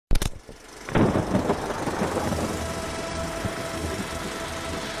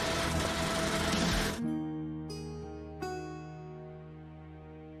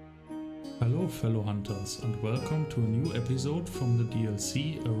fellow hunters, and welcome to a new episode from the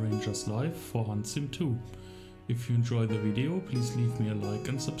DLC A Ranger's Life for Hunt Sim 2. If you enjoy the video, please leave me a like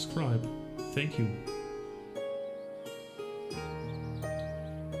and subscribe. Thank you.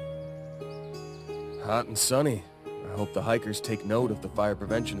 Hot and sunny. I hope the hikers take note of the fire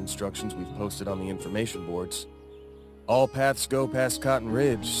prevention instructions we've posted on the information boards. All paths go past Cotton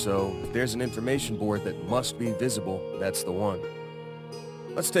Ridge, so if there's an information board that must be visible, that's the one.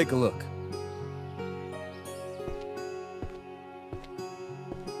 Let's take a look.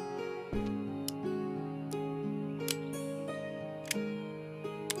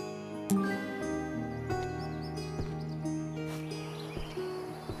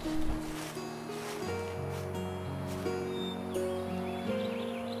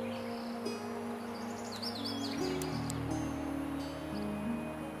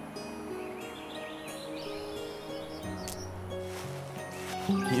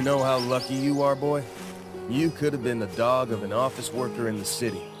 You know how lucky you are, boy? You could have been the dog of an office worker in the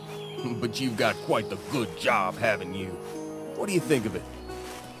city. But you've got quite the good job, haven't you? What do you think of it?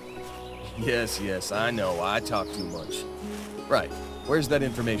 Yes, I know, I talk too much. Right, where's that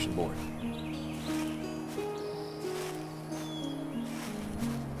information board?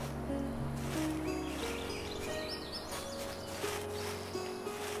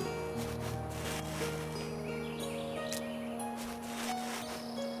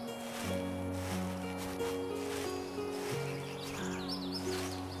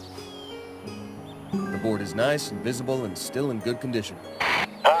 The board is nice and visible and still in good condition.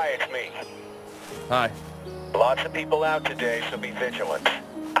 Hi, it's me. Hi. Lots of people out today, so be vigilant.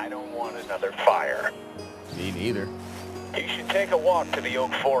 I don't want another fire. Me neither. You should take a walk to the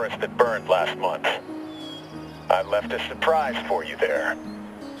oak forest that burned last month. I left a surprise for you there.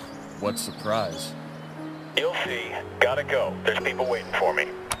 What surprise? You'll see. Gotta go. There's people waiting for me.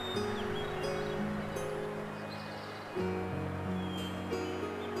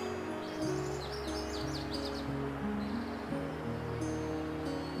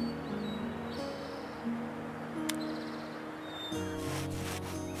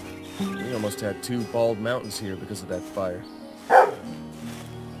 We almost had two bald mountains here because of that fire.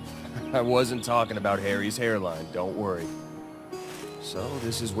 I wasn't talking about Harry's hairline, don't worry. So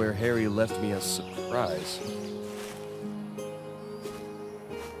this is where Harry left me a surprise.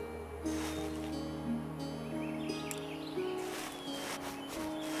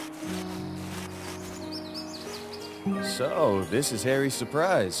 So, this is Harry's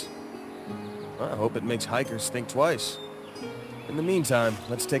surprise. I hope it makes hikers think twice. In the meantime,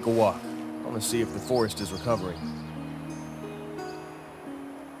 let's take a walk. I want to see if the forest is recovering.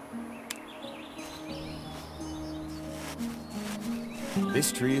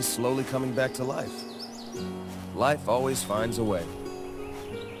 This tree is slowly coming back to life. Life always finds a way.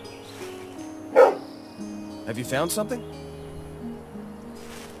 Have you found something?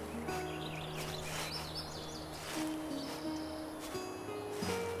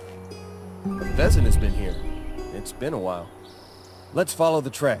 A pheasant has been here. It's been a while. Let's follow the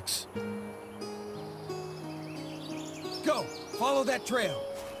tracks. Go! Follow that trail!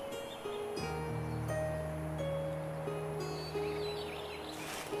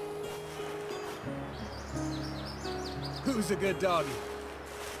 Who's a good doggy?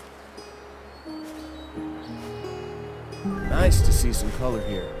 Nice to see some color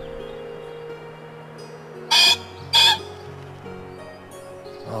here.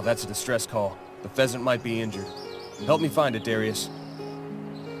 Oh, that's a distress call. The pheasant might be injured. Help me find it, Darius.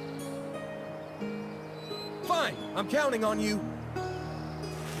 Fine, I'm counting on you.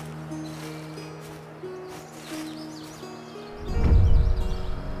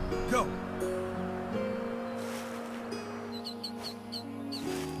 Go.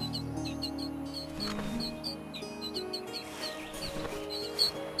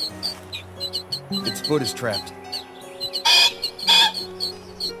 Its foot is trapped.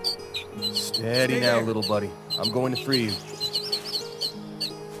 Steady now, little buddy. I'm going to free you.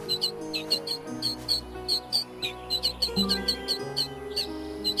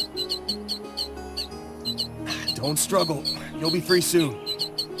 Don't struggle. You'll be free soon.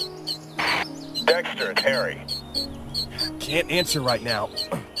 Dexter, it's Harry. Can't answer right now.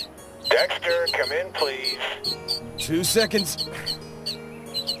 Dexter, come in, please. 2 seconds.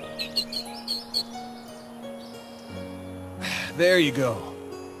 There you go.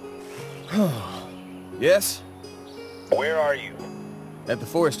 Yes? Where are you? At the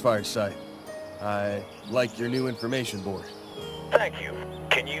forest fire site. I like your new information board. Thank you.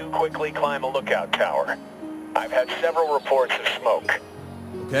 Can you quickly climb a lookout tower? I've had several reports of smoke.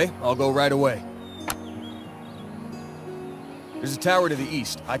 Okay, I'll go right away. There's a tower to the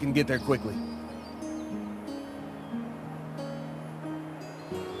east. I can get there quickly.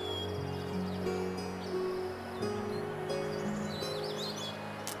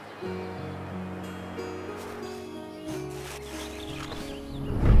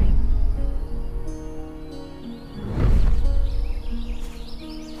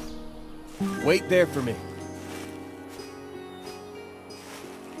 Wait there for me.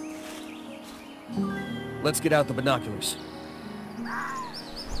 Let's get out the binoculars.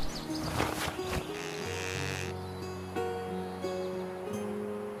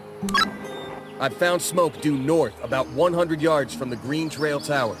 I've found smoke due north, about 100 yards from the Green Trail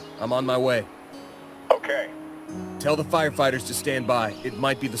Tower. I'm on my way. Okay. Tell the firefighters to stand by. It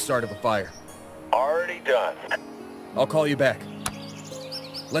might be the start of a fire. Already done. I'll call you back.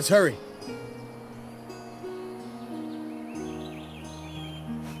 Let's hurry.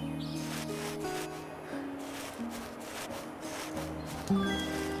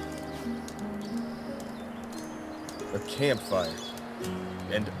 A campfire.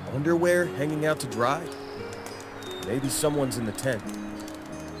 And underwear hanging out to dry? Maybe someone's in the tent.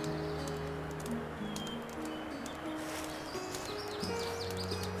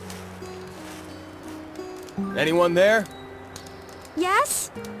 Anyone there?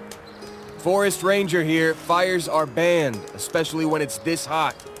 Yes? Forest Ranger here. Fires are banned, especially when it's this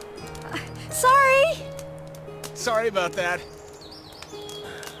hot. Sorry! Sorry about that.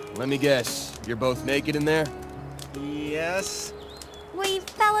 Let me guess. You're both naked in there? Yes? We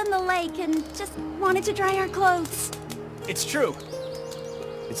fell in the lake and just wanted to dry our clothes. It's true.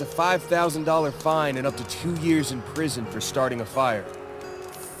 It's a $5,000 fine and up to 2 years in prison for starting a fire.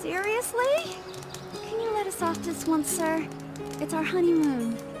 Seriously? Can you let us off this once, sir? It's our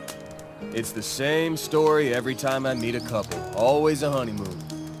honeymoon. It's the same story every time I meet a couple. Always a honeymoon.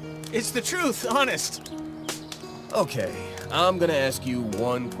 It's the truth, honest. Okay, I'm gonna ask you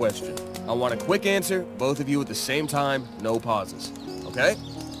one question. I want a quick answer, both of you at the same time, no pauses. Okay?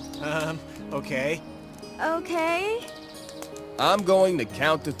 Okay. Okay? I'm going to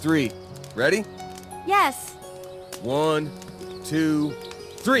count to 3. Ready? Yes. 1, 2,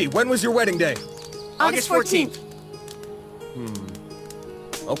 3. When was your wedding day? August 14th.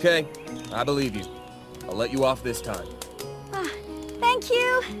 Okay, I believe you. I'll let you off this time. Thank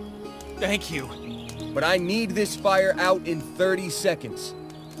you. Thank you. But I need this fire out in 30 seconds.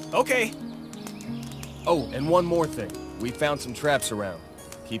 Okay. Oh, and one more thing. We found some traps around.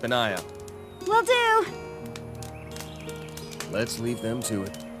 Keep an eye out. Will do. Let's leave them to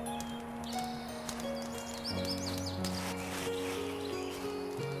it.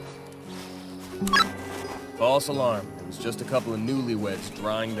 False alarm. It was just a couple of newlyweds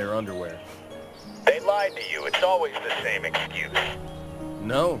drying their underwear. They lied to you. It's always the same excuse.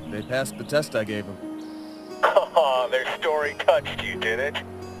 No, they passed the test I gave them. Oh, their story touched you, did it?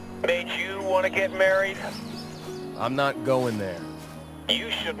 Made you want to get married? I'm not going there.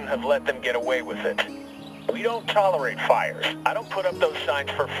 You shouldn't have let them get away with it. We don't tolerate fires. I don't put up those signs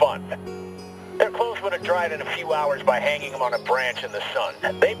for fun. Their clothes would have dried in a few hours by hanging them on a branch in the sun.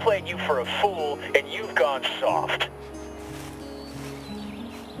 They played you for a fool, and you've gone soft.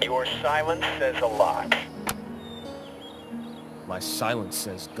 Your silence says a lot. My silence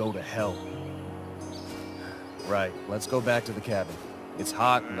says go to hell. Right, let's go back to the cabin. It's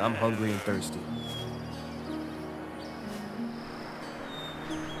hot and I'm hungry and thirsty.